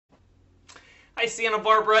Hi, Santa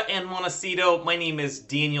Barbara and Montecito. My name is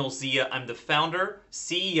Daniel Zia. I'm the founder,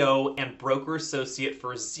 CEO, and broker associate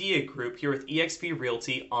for Zia Group here with eXp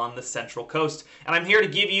Realty on the Central Coast. And I'm here to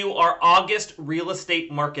give you our August real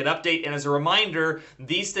estate market update. And as a reminder,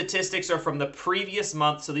 these statistics are from the previous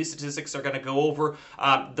month. So these statistics are going to go over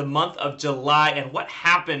the month of July and what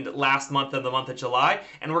happened last month in the month of July.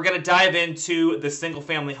 And we're going to dive into the single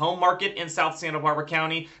family home market in South Santa Barbara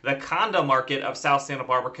County, the condo market of South Santa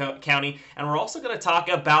Barbara County, and we're also going to talk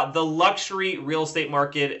about the luxury real estate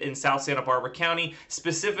market in South Santa Barbara County,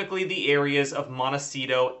 specifically the areas of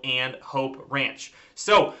Montecito and Hope Ranch.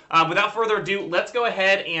 So without further ado, let's go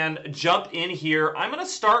ahead and jump in here. I'm going to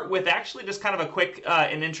start with actually just kind of a quick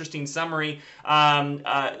and interesting summary.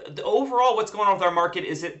 Overall, what's going on with our market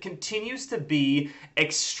is it continues to be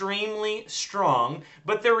extremely strong,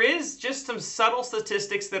 but there is just some subtle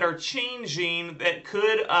statistics that are changing that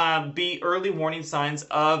could be early warning signs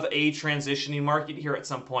of a transitioning market here at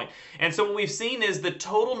some point. And so what we've seen is the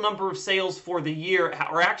total number of sales for the year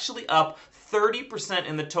are actually up 30%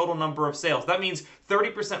 in the total number of sales. That means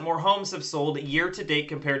 30% more homes have sold year to date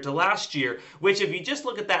compared to last year, which if you just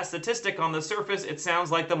look at that statistic on the surface, it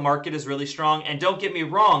sounds like the market is really strong. And don't get me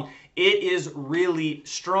wrong, it is really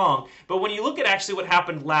strong. But when you look at actually what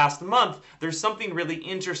happened last month, there's something really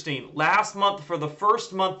interesting. Last month, for the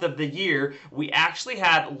first month of the year, we actually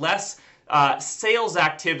had less sales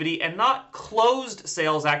activity, and not closed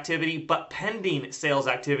sales activity, but pending sales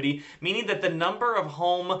activity, meaning that the number of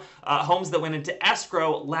homes that went into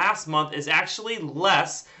escrow last month is actually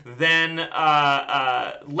less than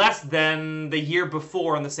the year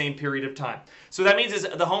before in the same period of time. So that means is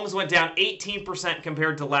the homes went down 18%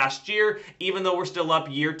 compared to last year, even though we're still up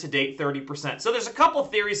year to date 30%. So there's a couple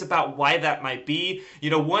theories about why that might be.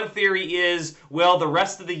 One theory is, well, the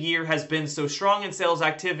rest of the year has been so strong in sales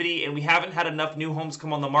activity and we haven't had enough new homes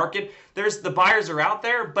come on the market. The buyers are out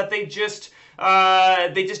there, but they just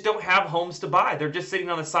don't have homes to buy. They're just sitting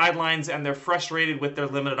on the sidelines and they're frustrated with their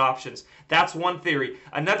limited options. That's one theory.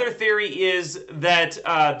 Another theory is that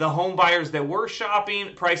the home buyers that were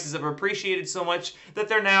shopping, prices have appreciated so much that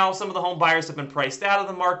some of the home buyers have been priced out of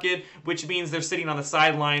the market, which means they're sitting on the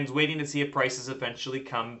sidelines waiting to see if prices eventually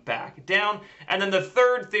come back down. And then the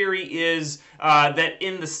third theory is that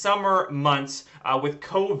in the summer months with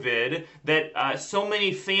COVID, that so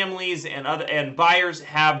many families and buyers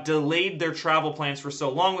have delayed their travel plans for so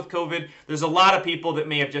long with COVID. There's a lot of people that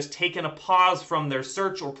may have just taken a pause from their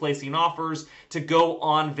search or placing offers to go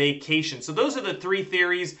on vacation. So those are the three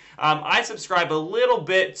theories. I subscribe a little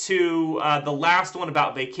bit to the last one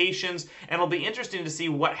about vacations, and it'll be interesting to see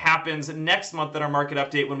what happens next month in our market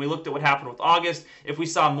update when we looked at what happened with August, if we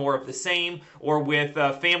saw more of the same, or with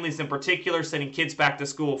families in particular sending kids back to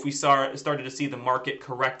school, if we started to see the market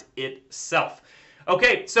correct itself.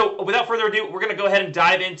 Okay, so without further ado, we're going to go ahead and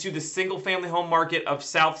dive into the single-family home market of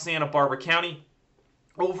South Santa Barbara County.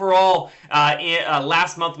 Overall,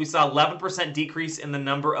 last month we saw 11% decrease in the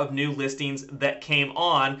number of new listings that came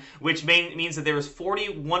on, which means that there was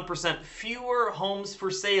 41% fewer homes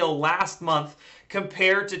for sale last month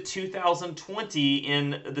compared to 2020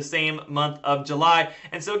 in the same month of July.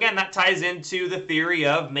 And so again, that ties into the theory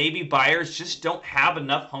of maybe buyers just don't have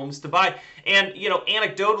enough homes to buy. And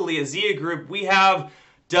anecdotally at Zia Group, we have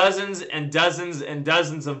dozens and dozens and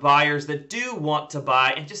dozens of buyers that do want to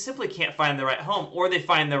buy and just simply can't find the right home, or they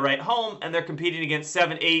find the right home and they're competing against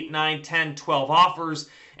 7, 8, 9, 10, 12 offers.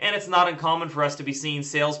 And it's not uncommon for us to be seeing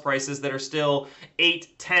sales prices that are still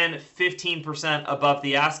 8, 10, 15% above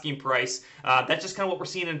the asking price. That's just kind of what we're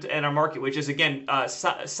seeing in our market, which is, again,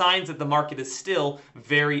 signs that the market is still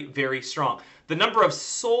very, very strong. The number of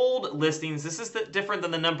sold listings, this is different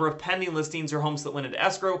than the number of pending listings or homes that went into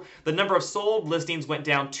escrow. The number of sold listings went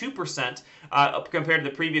down 2% compared to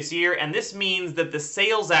the previous year, and this means that the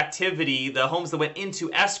sales activity, the homes that went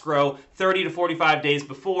into escrow 30 to 45 days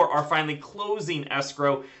before, are finally closing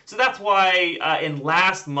escrow. So that's why in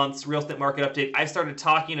last month's real estate market update, I started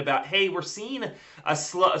talking about, hey, we're seeing a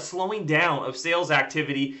slowing down of sales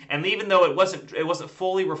activity, and even though it wasn't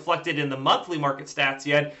fully reflected in the monthly market stats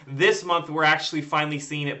yet, this month we're actually finally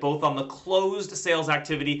seeing it both on the closed sales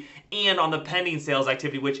activity and on the pending sales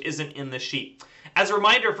activity, which isn't in the sheet. As a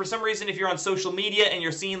reminder, for some reason, if you're on social media and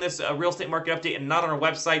you're seeing this real estate market update and not on our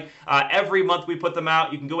website, every month we put them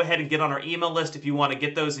out. You can go ahead and get on our email list if you want to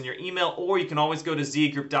get those in your email, or you can always go to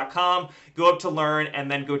ziagroup.com, go up to learn,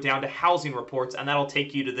 and then go down to housing reports, and that'll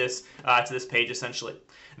take you to this page essentially.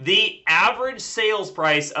 The average sales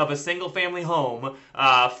price of a single-family home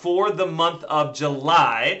for the month of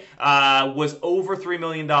July was over $3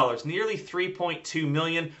 million, nearly $3.2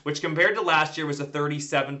 million, which compared to last year was a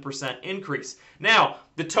 37% increase. Now,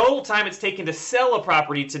 the total time it's taken to sell a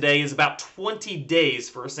property today is about 20 days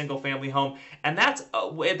for a single-family home, and that's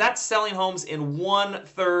selling homes in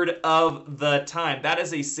 1/3 of the time. That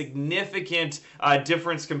is a significant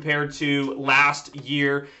difference compared to last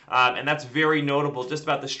year, and that's very notable just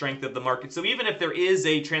about the strength of the market. So even if there is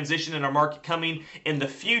a transition in our market coming in the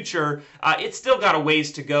future, it's still got a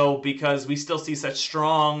ways to go because we still see such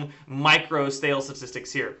strong micro sales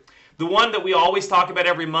statistics here. The one that we always talk about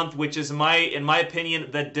every month, which is, in my opinion,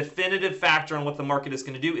 the definitive factor on what the market is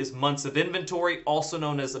going to do, is months of inventory, also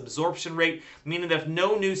known as absorption rate, meaning that if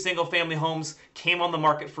no new single-family homes came on the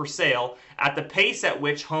market for sale, at the pace at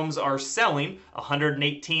which homes are selling,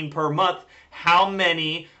 118 per month, how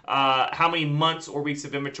many months or weeks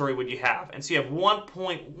of inventory would you have? And so you have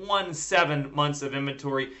 1.17 months of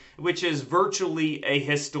inventory, which is virtually a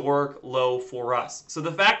historic low for us. So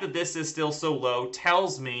the fact that this is still so low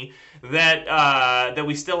tells me that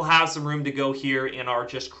we still have some room to go here in our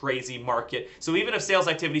just crazy market. So even if sales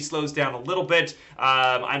activity slows down a little bit,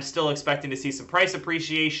 I'm still expecting to see some price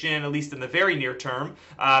appreciation, at least in the very near term.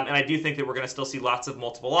 And I do think that we're going to still see lots of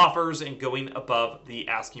multiple offers and going above the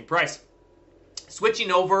asking price.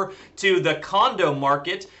 Switching over to the condo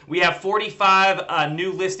market, we have 45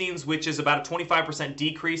 new listings, which is about a 25%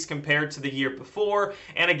 decrease compared to the year before.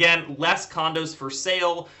 And again, less condos for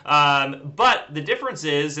sale. But the difference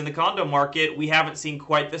is, in the condo market, we haven't seen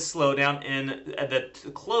quite this slowdown in the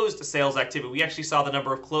closed sales activity. We actually saw the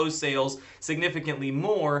number of closed sales significantly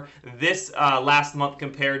more this last month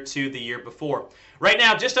compared to the year before. Right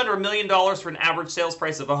now, just under $1 million for an average sales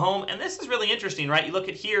price of a home. And this is really interesting, right? You look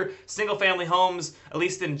at here, single-family homes, at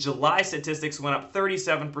least in July statistics, went up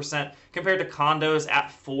 37% compared to condos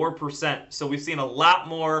at 4%. So we've seen a lot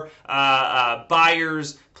more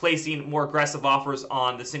buyers placing more aggressive offers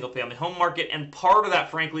on the single-family home market, and part of that,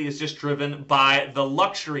 frankly, is just driven by the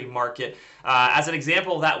luxury market. As an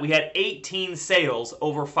example of that, we had 18 sales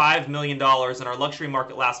over $5 million in our luxury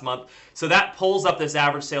market last month, so that pulls up this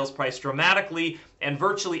average sales price dramatically, and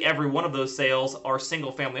virtually every one of those sales are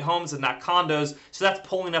single-family homes and not condos, so that's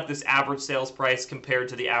pulling up this average sales price compared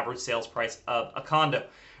to the average sales price of a condo.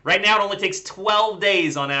 Right now, it only takes 12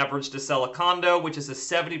 days on average to sell a condo, which is a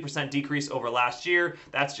 70% decrease over last year.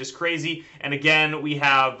 That's just crazy. And again, we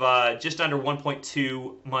have just under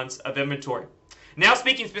 1.2 months of inventory. Now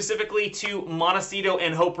speaking specifically to Montecito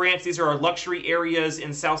and Hope Ranch, these are our luxury areas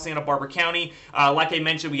in South Santa Barbara County. Like I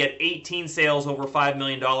mentioned, we had 18 sales over $5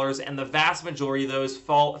 million, and the vast majority of those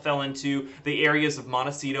fell into the areas of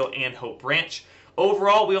Montecito and Hope Ranch.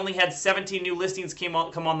 Overall, we only had 17 new listings come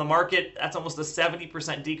on the market. That's almost a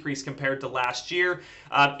 70% decrease compared to last year.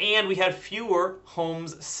 And we had fewer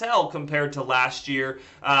homes sell compared to last year.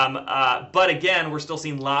 But again, we're still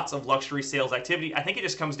seeing lots of luxury sales activity. I think it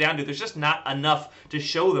just comes down to there's just not enough to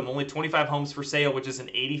show them. Only 25 homes for sale, which is an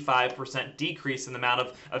 85% decrease in the amount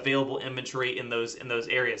of available inventory in those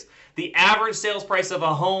areas. The average sales price of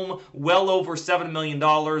a home, well over $7 million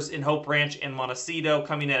in Hope Ranch and Montecito,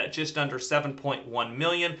 coming in at just under $7.1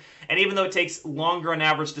 million. And even though it takes longer on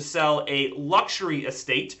average to sell a luxury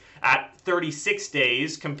estate at 36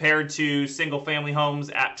 days compared to single-family homes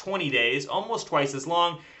at 20 days, almost twice as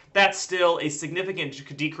long, that's still a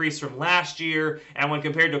significant decrease from last year, and when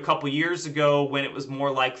compared to a couple years ago when it was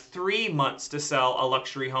more like 3 months to sell a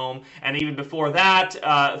luxury home, and even before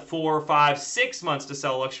that, 4, 5, 6 months to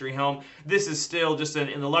sell a luxury home, this is still just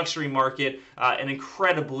in the luxury market an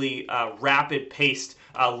incredibly rapid-paced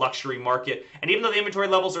luxury market. And even though the inventory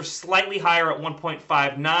levels are slightly higher at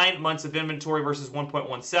 1.59 months of inventory versus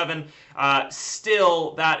 1.17,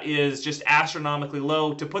 still that is just astronomically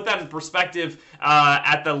low. To put that in perspective,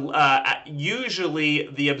 usually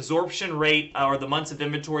the absorption rate or the months of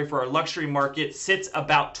inventory for our luxury market sits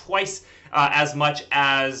about twice as much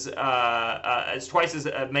as twice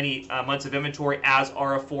as many months of inventory as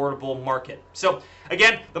our affordable market. So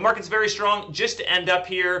again, the market's very strong. Just to end up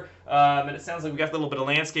here, and it sounds like we got a little bit of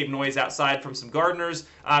landscape noise outside from some gardeners.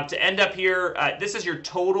 To end up here, this is your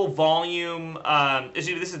total volume. This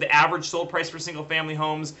is the average sold price for single-family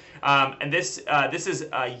homes, and this is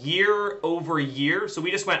year over year. So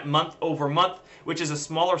we just went month over month, which is a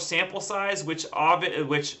smaller sample size,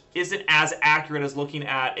 which isn't as accurate as looking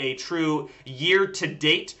at a true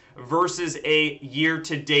year-to-date versus a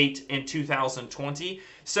year-to-date in 2020.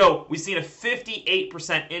 So we've seen a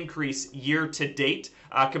 58% increase year-to-date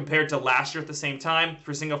compared to last year at the same time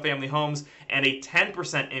for single-family homes, and a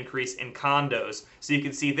 10% increase in condos. So you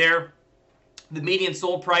can see there, the median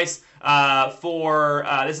sold price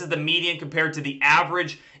this is the median compared to the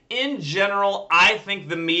average In general, I think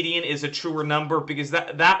the median is a truer number because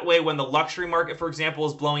that way when the luxury market, for example,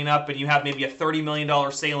 is blowing up and you have maybe a $30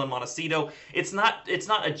 million sale in Montecito, it's not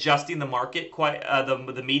adjusting the market quite,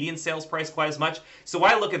 the median sales price quite as much. So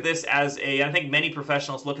I look at this as I think many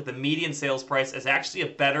professionals look at the median sales price as actually a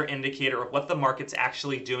better indicator of what the market's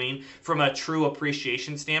actually doing from a true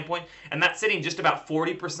appreciation standpoint. And that's sitting just about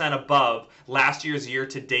 40% above last year's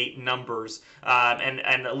year-to-date numbers,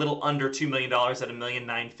 and a little under $2 million at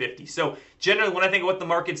 $1,950,000. So generally, when I think of what the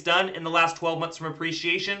market's done in the last 12 months from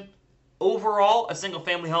appreciation, overall, a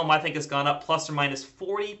single-family home I think has gone up plus or minus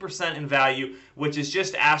 40% in value, which is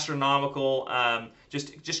just astronomical,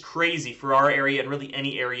 just crazy for our area and really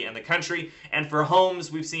any area in the country. And for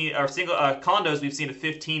homes, we've seen, or condos, we've seen a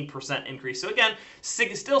 15% increase. So again,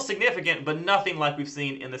 still significant, but nothing like we've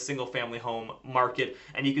seen in the single-family home market.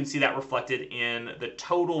 And you can see that reflected in the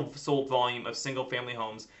total sold volume of single-family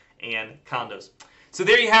homes and condos. So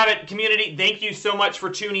there you have it, community. Thank you so much for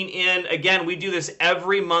tuning in. Again, we do this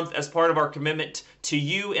every month as part of our commitment to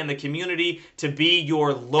you and the community to be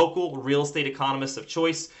your local real estate economist of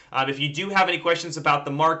choice. If you do have any questions about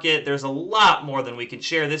the market, there's a lot more than we can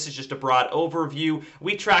share. This is just a broad overview.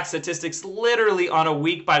 We track statistics literally on a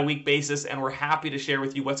week-by-week basis, and we're happy to share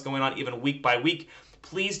with you what's going on even week by week.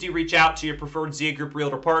 Please do reach out to your preferred Zia Group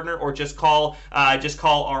Realtor partner, or just call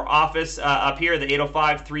our office up here, the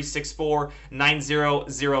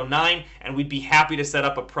 805-364-9009, and we'd be happy to set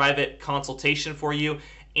up a private consultation for you.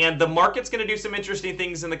 And the market's going to do some interesting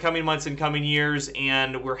things in the coming months and coming years,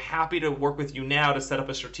 and we're happy to work with you now to set up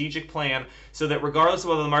a strategic plan so that regardless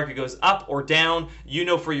of whether the market goes up or down, you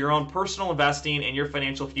know for your own personal investing and your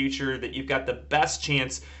financial future that you've got the best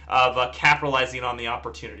chance of capitalizing on the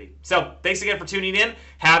opportunity. So thanks again for tuning in.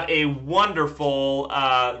 Have a wonderful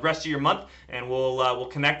rest of your month, and we'll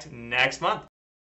connect next month.